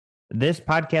This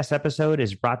podcast episode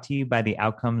is brought to you by the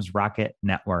Outcomes Rocket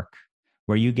Network,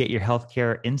 where you get your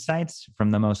healthcare insights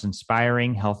from the most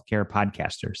inspiring healthcare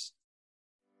podcasters.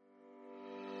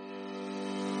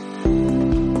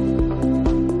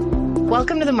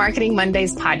 Welcome to the Marketing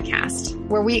Mondays podcast,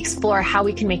 where we explore how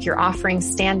we can make your offering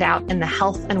stand out in the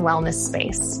health and wellness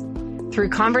space. Through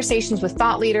conversations with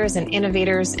thought leaders and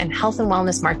innovators in health and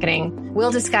wellness marketing, we'll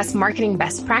discuss marketing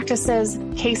best practices,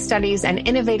 case studies, and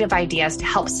innovative ideas to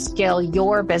help scale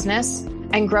your business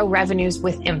and grow revenues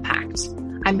with impact.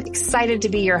 I'm excited to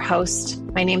be your host.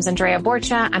 My name's Andrea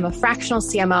Borcha. I'm a fractional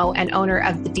CMO and owner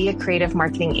of the Dia Creative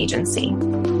Marketing Agency.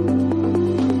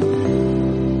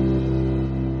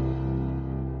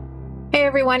 Hey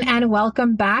everyone, and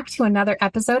welcome back to another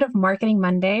episode of Marketing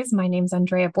Mondays. My name's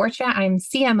Andrea Borcha. I'm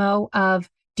CMO of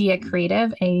Dia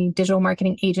Creative, a digital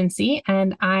marketing agency,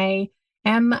 and I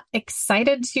am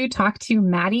excited to talk to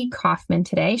Maddie Kaufman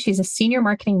today. She's a senior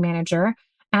marketing manager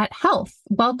at Health.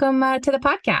 Welcome to the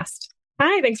podcast.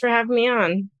 Hi, thanks for having me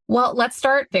on. Well, let's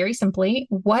start very simply.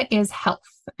 What is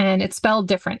Health? And it's spelled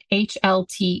different,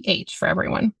 HLTH for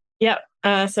everyone. Yep.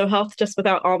 So Health, just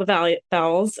without all the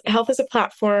vowels. Health is a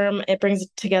platform. It brings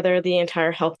together the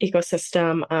entire health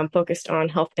ecosystem focused on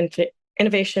health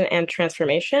innovation and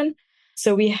transformation.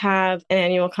 So we have an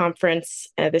annual conference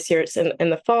this year. It's in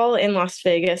the fall in Las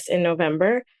Vegas in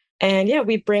November. And yeah,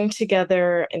 we bring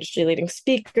together industry-leading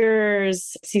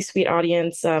speakers, C-suite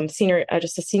audience, a senior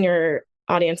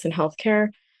audience in healthcare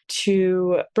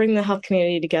to bring the health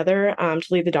community together to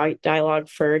lead the dialogue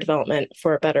for development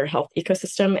for a better health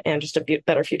ecosystem and just a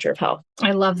better future of health.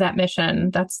 I love that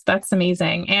mission. That's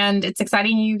amazing. And it's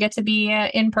exciting you get to be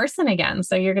in person again.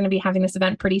 So you're going to be having this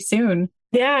event pretty soon.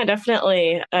 Yeah,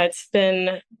 definitely. It's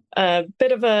been a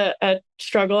bit of a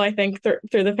struggle, I think,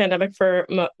 through the pandemic for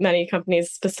many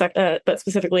companies, but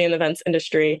specifically in the events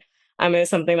industry. It was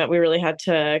something that we really had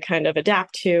to kind of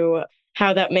adapt to,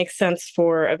 how that makes sense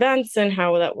for events and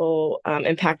how that will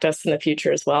impact us in the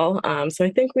future as well. So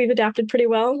I think we've adapted pretty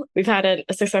well. We've had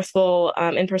a successful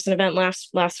in-person event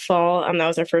last fall. That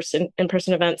was our first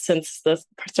in-person event since the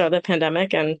start of the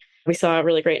pandemic. And we saw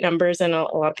really great numbers and a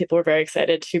lot of people were very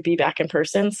excited to be back in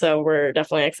person. So we're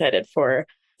definitely excited for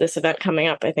this event coming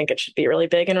up. I think it should be really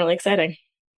big and really exciting.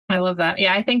 I love that.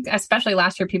 Yeah, I think especially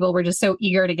last year, people were just so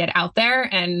eager to get out there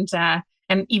and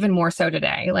even more so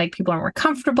today. Like people are more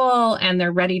comfortable and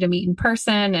they're ready to meet in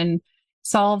person and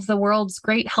solve the world's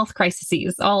great health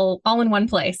crises all in one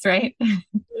place, right?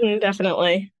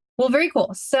 Definitely. Well, very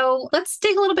cool. So let's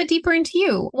dig a little bit deeper into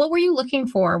you. What were you looking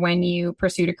for when you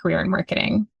pursued a career in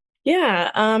marketing?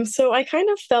 Yeah, so I kind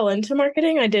of fell into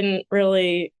marketing. I didn't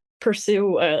really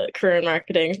pursue a career in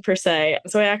marketing per se.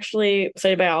 So I actually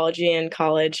studied biology in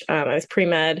college. I was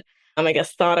pre-med. I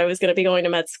guess thought I was going to be going to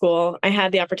med school. I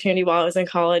had the opportunity while I was in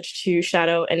college to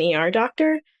shadow an ER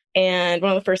doctor. And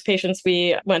one of the first patients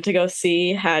we went to go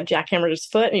see had jackhammered his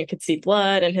foot and you could see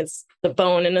blood and the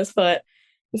bone in his foot.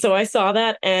 And so I saw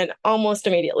that and almost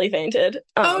immediately fainted.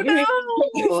 Oh no!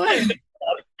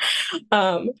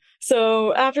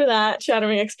 So after that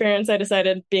shadowing experience, I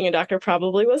decided being a doctor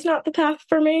probably was not the path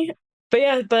for me.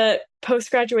 But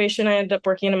post-graduation, I ended up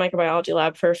working in a microbiology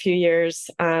lab for a few years,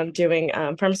 doing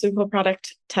pharmaceutical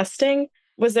product testing.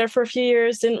 Was there for a few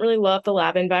years, didn't really love the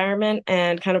lab environment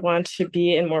and kind of wanted to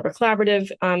be in more of a collaborative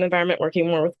environment, working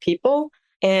more with people.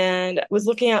 And was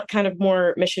looking at kind of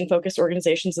more mission-focused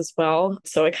organizations as well.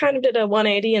 So I kind of did a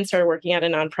 180 and started working at a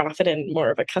nonprofit and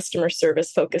more of a customer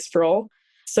service-focused role.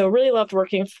 So really loved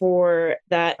working for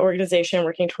that organization,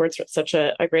 working towards such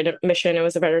a great mission. It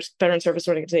was a veteran service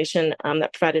organization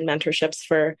that provided mentorships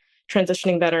for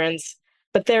transitioning veterans.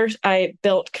 But there I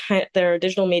built their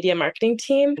digital media marketing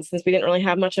team. Since we didn't really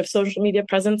have much of social media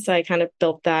presence, I kind of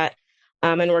built that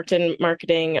and worked in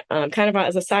marketing kind of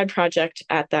as a side project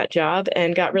at that job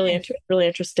and got really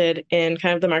interested in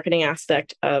kind of the marketing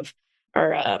aspect of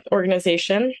our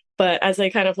organization. But as I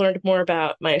kind of learned more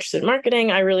about my interest in marketing,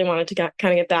 I really wanted to get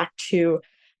back to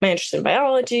my interest in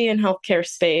biology and healthcare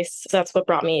space. So that's what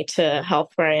brought me to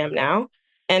Health, where I am now.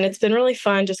 And it's been really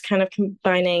fun just kind of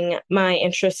combining my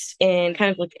interests in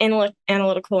kind of like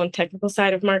analytical and technical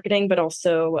side of marketing, but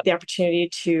also the opportunity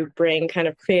to bring kind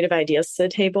of creative ideas to the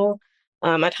table.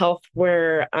 At Health,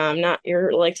 we're not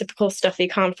your like typical stuffy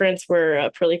conference. We're a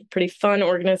pretty fun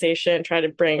organization, try to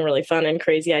bring really fun and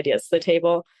crazy ideas to the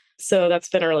table. So that's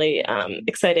been a really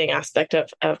exciting aspect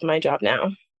of my job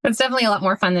now. It's definitely a lot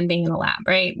more fun than being in a lab,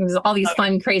 right? There's all these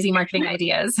fun, crazy marketing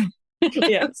ideas.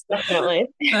 Yes, definitely.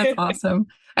 That's awesome.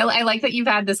 I like that you've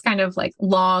had this kind of like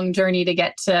long journey to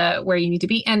get to where you need to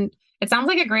be. And it sounds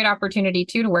like a great opportunity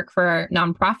too to work for a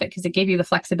nonprofit because it gave you the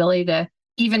flexibility to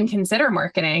even consider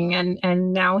marketing.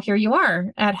 And now here you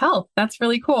are at Health. That's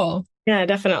really cool. Yeah,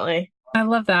 definitely. I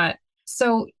love that.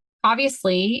 So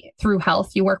obviously through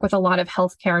Health, you work with a lot of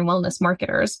healthcare and wellness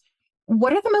marketers.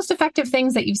 What are the most effective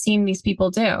things that you've seen these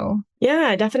people do?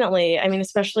 Yeah, definitely. I mean,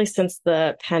 especially since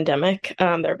the pandemic,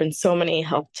 there have been so many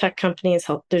health tech companies,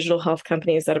 digital health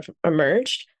companies that have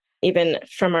emerged. Even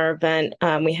from our event,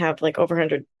 we have like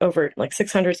over like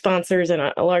 600 sponsors and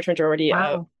a large majority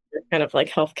of kind of like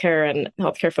healthcare and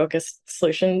healthcare focused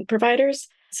solution providers.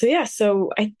 So yeah, so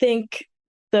I think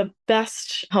the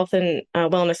best health and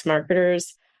wellness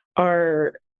marketers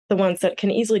are the ones that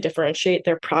can easily differentiate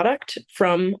their product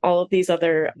from all of these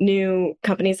other new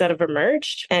companies that have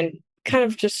emerged, and kind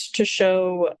of just to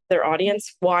show their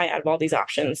audience why out of all these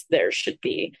options, there should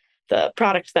be the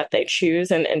product that they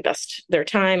choose and invest their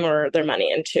time or their money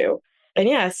into. And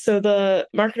yeah, so the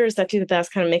marketers that do the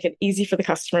best kind of make it easy for the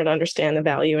customer to understand the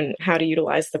value and how to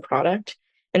utilize the product,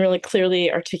 and really clearly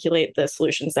articulate the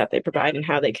solutions that they provide and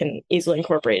how they can easily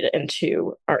incorporate it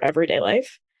into our everyday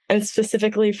life. And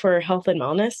specifically for health and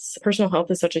wellness, personal health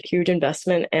is such a huge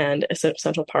investment and a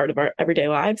essential part of our everyday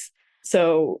lives.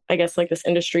 So I guess like this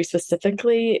industry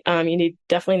specifically, you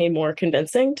definitely need more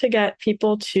convincing to get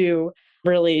people to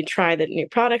really try the new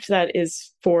product that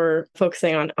is for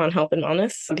focusing on health and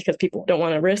wellness, because people don't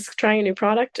want to risk trying a new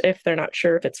product if they're not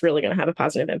sure if it's really going to have a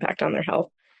positive impact on their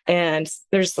health. And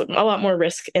there's a lot more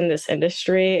risk in this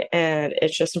industry, and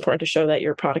it's just important to show that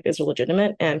your product is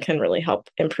legitimate and can really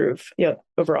help improve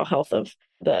overall health of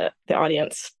the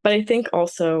audience. But I think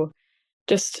also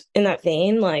just in that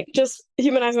vein, like just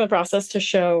humanizing the process to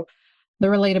show the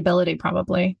relatability,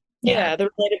 probably. Yeah, the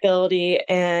relatability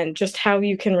and just how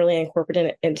you can really incorporate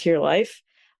it into your life.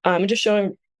 And just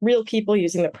showing real people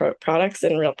using the products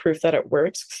and real proof that it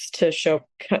works to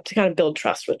kind of build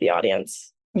trust with the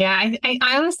audience. Yeah, I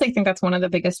honestly think that's one of the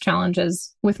biggest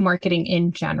challenges with marketing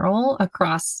in general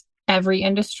across every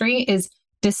industry is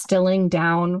distilling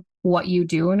down what you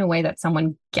do in a way that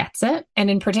someone gets it. And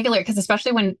in particular, because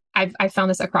especially when I've found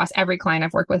this across every client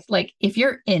I've worked with, like if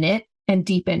you're in it and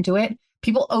deep into it,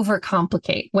 people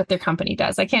overcomplicate what their company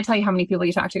does. I can't tell you how many people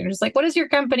you talk to and just like, what does your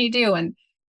company do? And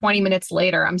 20 minutes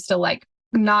later, I'm still like,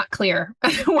 not clear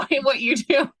what you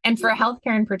do. And for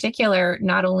healthcare in particular,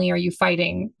 not only are you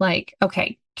fighting like,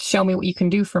 okay, show me what you can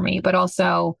do for me, but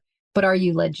also, but are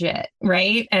you legit,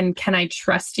 right? And can I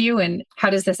trust you? And how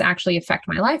does this actually affect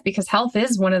my life? Because health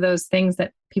is one of those things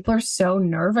that people are so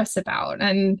nervous about.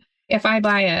 And if I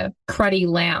buy a cruddy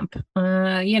lamp,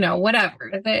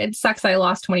 whatever, it sucks I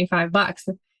lost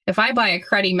 $25. If I buy a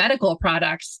cruddy medical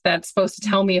product that's supposed to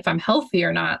tell me if I'm healthy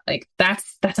or not, like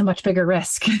that's a much bigger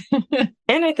risk.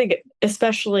 And I think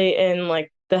especially in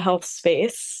like the health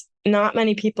space, not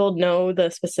many people know the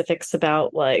specifics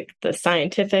about like the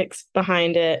scientifics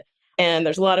behind it. And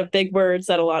there's a lot of big words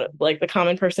that a lot of like the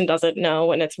common person doesn't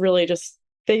know. And it's really just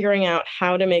figuring out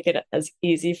how to make it as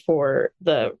easy for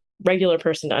the regular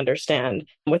person to understand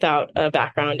without a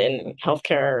background in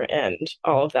healthcare and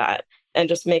all of that. And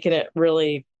just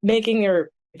making your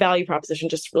value proposition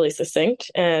just really succinct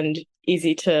and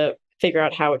easy to figure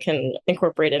out how it can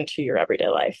incorporate into your everyday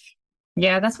life.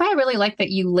 Yeah, that's why I really like that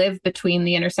you live between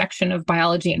the intersection of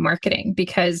biology and marketing,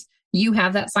 because you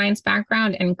have that science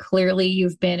background and clearly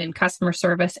you've been in customer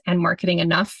service and marketing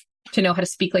enough to know how to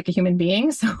speak like a human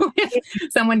being. So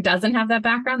if someone doesn't have that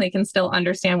background, they can still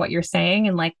understand what you're saying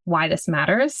and like why this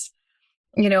matters.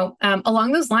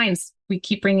 Along those lines, we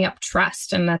keep bringing up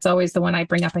trust. And that's always the one I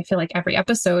bring up, I feel like every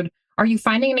episode. Are you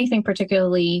finding anything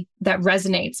particularly that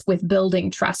resonates with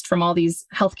building trust from all these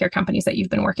healthcare companies that you've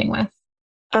been working with?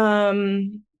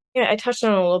 Yeah, I touched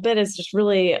on it a little bit, is just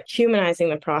really humanizing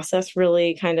the process,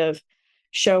 really kind of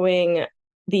showing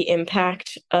the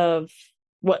impact of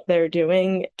what they're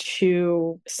doing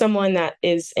to someone that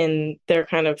is in their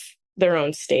kind of their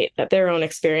own state, that their own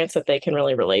experience that they can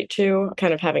really relate to.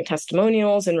 Kind of having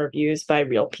testimonials and reviews by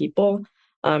real people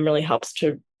really helps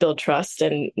to build trust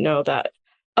and know that,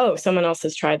 oh, someone else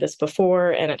has tried this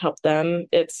before and it helped them.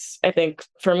 I think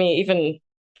for me, even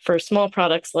for small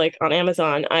products like on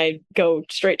Amazon, I go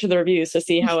straight to the reviews to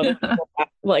see how other people,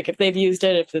 like if they've used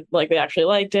it, if they actually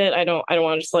liked it. I don't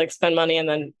want to just like spend money and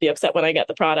then be upset when I get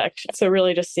the product. So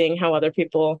really just seeing how other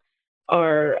people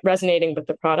are resonating with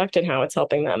the product and how it's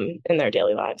helping them in their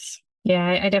daily lives.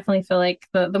 Yeah, I definitely feel like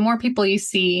the more people you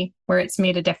see where it's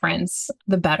made a difference,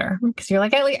 the better. Because you're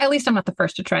like, at least I'm not the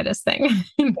first to try this thing.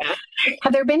 Yeah.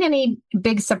 Have there been any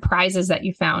big surprises that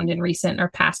you found in recent or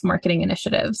past marketing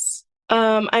initiatives?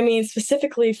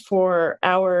 Specifically for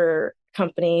our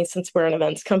company, since we're an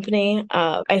events company,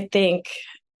 I think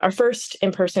our first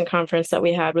in-person conference that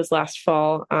we had was last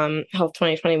fall, Health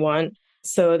 2021.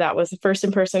 So that was the first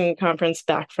in-person conference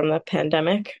back from the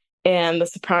pandemic. And the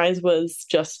surprise was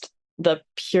just the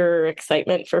pure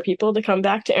excitement for people to come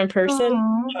back to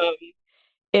in-person.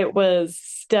 It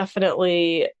was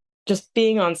definitely just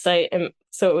being on site. And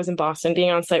so it was in Boston.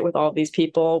 Being on site with all of these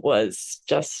people was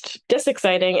just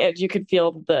exciting. And you could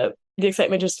feel the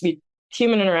excitement just to be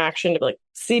human interaction, to like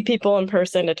see people in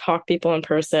person, to talk people in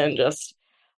person. Just,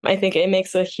 I think it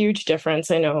makes a huge difference.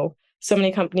 I know so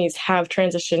many companies have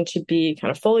transitioned to be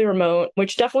kind of fully remote,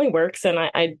 which definitely works. And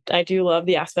I do love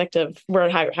the aspect of we're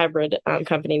a hybrid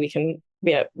company.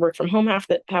 We work from home half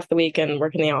the week and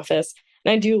work in the office.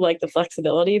 And I do like the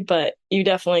flexibility, but you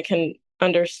definitely can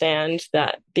understand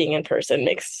that being in person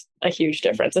makes a huge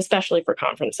difference, especially for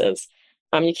conferences.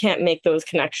 You can't make those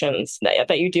connections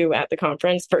that you do at the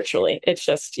conference virtually. It's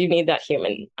just, you need that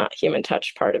human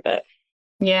touch part of it.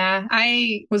 Yeah,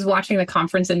 I was watching the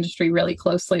conference industry really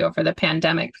closely over the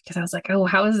pandemic because I was like, oh,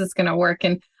 how is this going to work?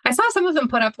 And I saw some of them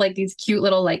put up like these cute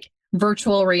little like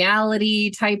virtual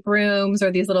reality type rooms or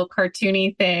these little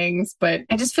cartoony things. But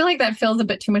I just feel like that feels a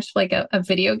bit too much like a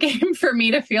video game for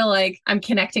me to feel like I'm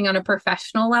connecting on a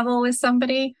professional level with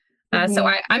somebody. So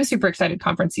I'm super excited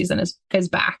conference season is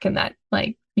back, and that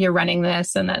like you're running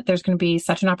this and that there's going to be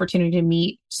such an opportunity to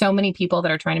meet so many people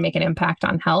that are trying to make an impact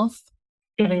on health.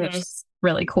 I think that's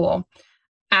really cool.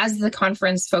 As the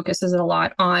conference focuses a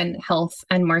lot on health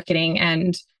and marketing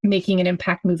and making an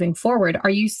impact moving forward, are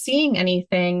you seeing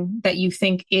anything that you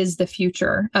think is the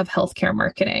future of healthcare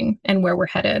marketing and where we're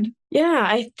headed? Yeah,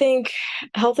 I think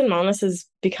health and wellness is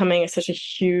becoming such a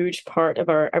huge part of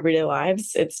our everyday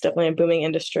lives. It's definitely a booming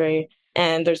industry.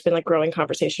 And there's been like growing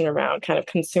conversation around kind of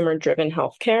consumer-driven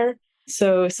healthcare.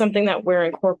 So something that we're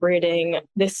incorporating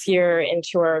this year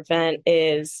into our event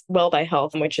is Well by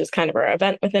Health, which is kind of our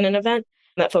event within an event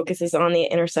that focuses on the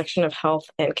intersection of health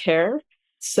and care.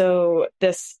 So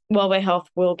this Well by Health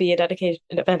will be a dedicated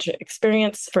event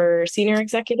experience for senior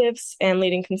executives and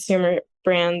leading consumer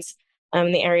brands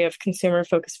in the area of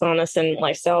consumer-focused wellness and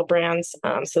lifestyle brands.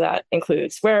 So that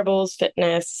includes wearables,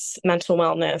 fitness, mental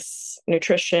wellness,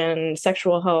 nutrition,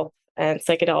 sexual health, and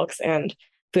psychedelics and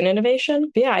food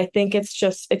innovation. But yeah, I think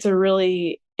it's a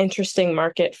really interesting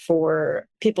market for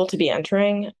people to be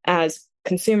entering as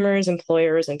consumers,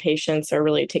 employers, and patients are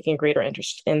really taking a greater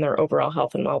interest in their overall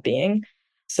health and well-being.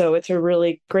 So it's a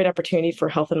really great opportunity for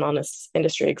health and wellness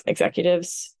industry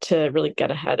executives to really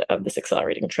get ahead of this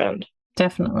accelerating trend.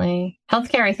 Definitely.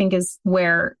 Healthcare, I think, is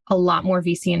where a lot more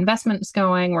VC investment is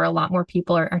going, where a lot more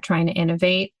people are trying to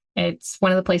innovate. It's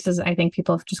one of the places I think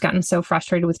people have just gotten so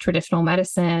frustrated with traditional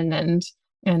medicine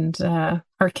and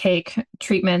archaic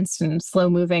treatments and slow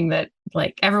moving that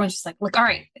like everyone's just like, look, all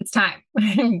right, it's time.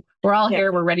 We're all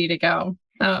here. We're ready to go.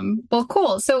 Well,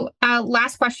 cool. So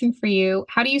last question for you.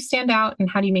 How do you stand out and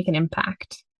how do you make an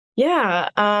impact? Yeah,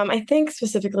 I think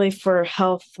specifically for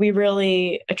health, we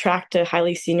really attract a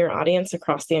highly senior audience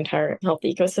across the entire health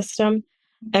ecosystem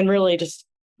and really just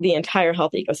the entire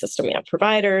health ecosystem. We have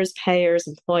providers, payers,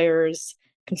 employers,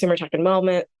 consumer tech and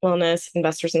wellness,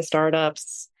 investors and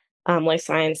startups, life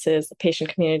sciences, the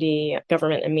patient community,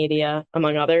 government and media,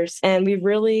 among others. And we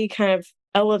really kind of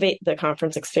elevate the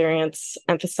conference experience,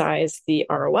 emphasize the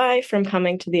ROI from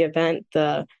coming to the event,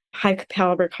 the high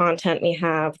caliber content we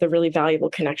have, the really valuable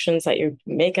connections that you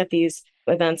make at these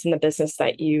events and the business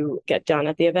that you get done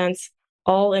at the events,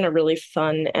 all in a really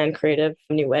fun and creative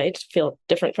new way to feel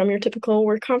different from your typical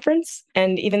work conference.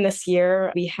 And even this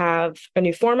year, we have a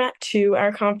new format to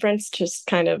our conference to just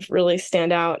kind of really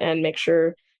stand out and make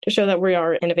sure to show that we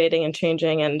are innovating and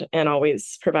changing and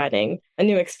always providing a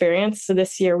new experience. So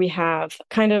this year we have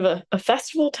kind of a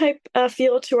festival type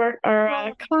feel to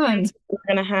our conference.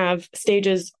 We're going to have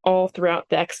stages all throughout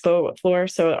the expo floor.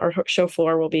 So our show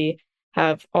floor will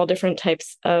have all different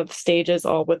types of stages,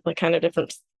 all with like kind of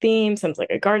different themes. Some's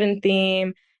like a garden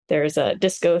theme. There's a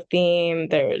disco theme.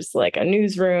 There's like a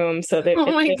newsroom. So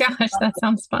oh my gosh, that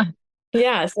sounds fun.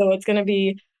 Yeah. So it's going to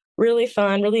be really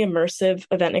fun, really immersive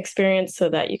event experience so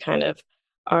that you kind of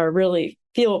really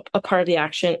feel a part of the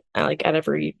action like at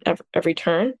every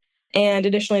turn. And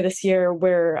additionally, this year,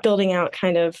 we're building out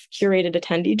kind of curated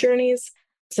attendee journeys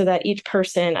so that each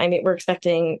person, we're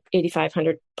expecting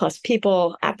 8,500 plus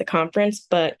people at the conference,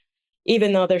 but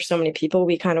even though there's so many people,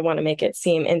 we kind of want to make it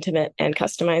seem intimate and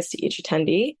customized to each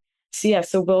attendee.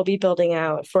 So we'll be building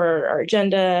out for our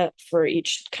agenda for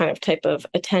each kind of type of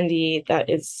attendee that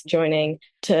is joining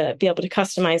to be able to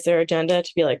customize their agenda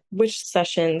to be like which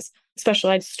sessions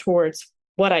specialize towards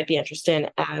what I'd be interested in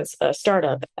as a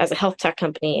startup, as a health tech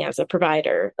company, as a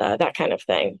provider, that kind of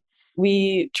thing.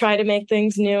 We try to make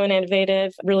things new and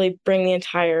innovative, really bring the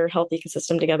entire health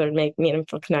ecosystem together and make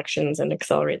meaningful connections and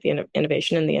accelerate the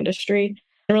innovation in the industry,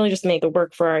 and really just make the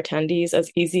work for our attendees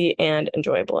as easy and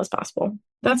enjoyable as possible.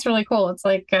 That's really cool. It's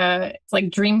like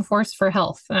Dreamforce for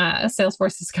health, a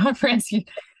Salesforce's conference. You're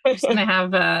just going to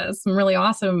have some really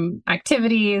awesome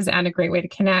activities and a great way to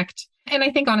connect. And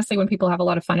I think honestly, when people have a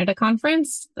lot of fun at a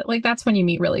conference, like that's when you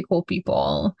meet really cool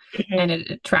people and it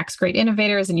attracts great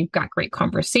innovators and you've got great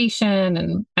conversation.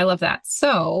 And I love that.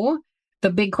 So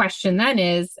the big question then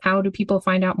is, how do people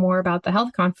find out more about the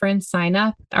health conference, sign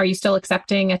up? Are you still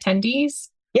accepting attendees?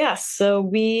 Yes. So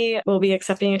we will be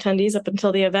accepting attendees up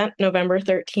until the event, November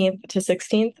 13th to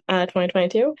 16th,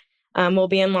 2022. We'll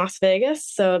be in Las Vegas,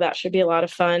 so that should be a lot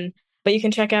of fun. But you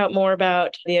can check out more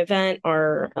about the event,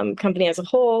 our company as a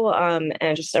whole, and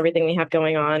just everything we have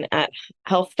going on at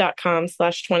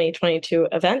health.com/2022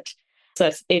 event. So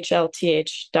that's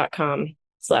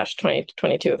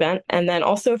HLTH.com/2022 event. And then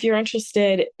also, if you're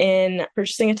interested in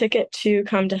purchasing a ticket to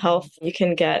come to Health, you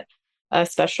can get a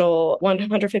special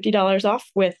 $150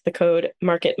 off with the code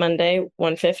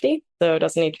MarketMonday150. So it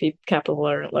doesn't need to be capital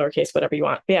or lowercase, whatever you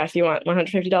want. But yeah, if you want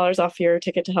 $150 off your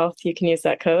ticket to Health, you can use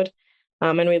that code.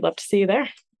 And we'd love to see you there.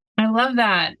 I love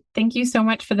that. Thank you so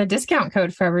much for the discount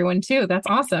code for everyone too. That's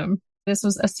awesome. This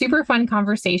was a super fun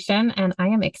conversation and I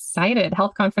am excited.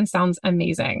 Health Conference sounds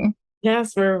amazing.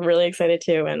 Yes, we're really excited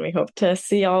too. And we hope to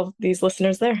see all these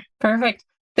listeners there. Perfect.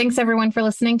 Thanks everyone for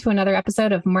listening to another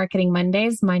episode of Marketing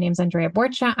Mondays. My name's Andrea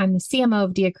Borcha. I'm the CMO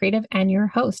of Dia Creative and your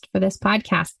host for this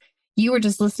podcast. You were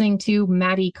just listening to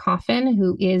Maddie Coffin,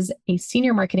 who is a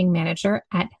senior marketing manager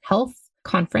at Health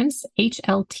Conference,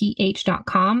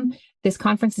 HLTH.com. This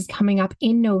conference is coming up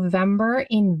in November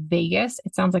in Vegas.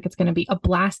 It sounds like it's going to be a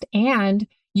blast. And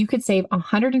you could save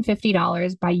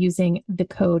 $150 by using the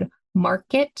code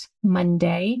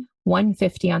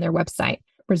MarketMonday150 on their website.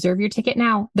 Reserve your ticket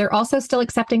now. They're also still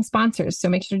accepting sponsors, so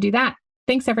make sure to do that.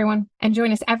 Thanks, everyone. And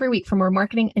join us every week for more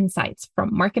marketing insights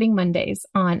from Marketing Mondays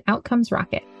on Outcomes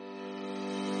Rocket.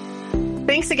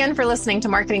 Thanks again for listening to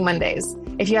Marketing Mondays.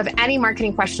 If you have any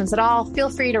marketing questions at all, feel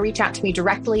free to reach out to me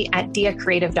directly at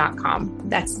diacreative.com.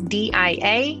 That's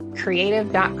DIA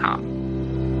creative.com.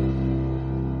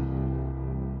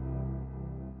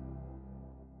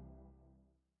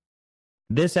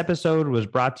 This episode was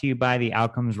brought to you by the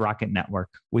Outcomes Rocket Network.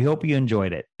 We hope you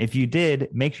enjoyed it. If you did,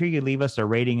 make sure you leave us a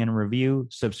rating and review,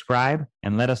 subscribe,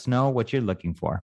 and let us know what you're looking for.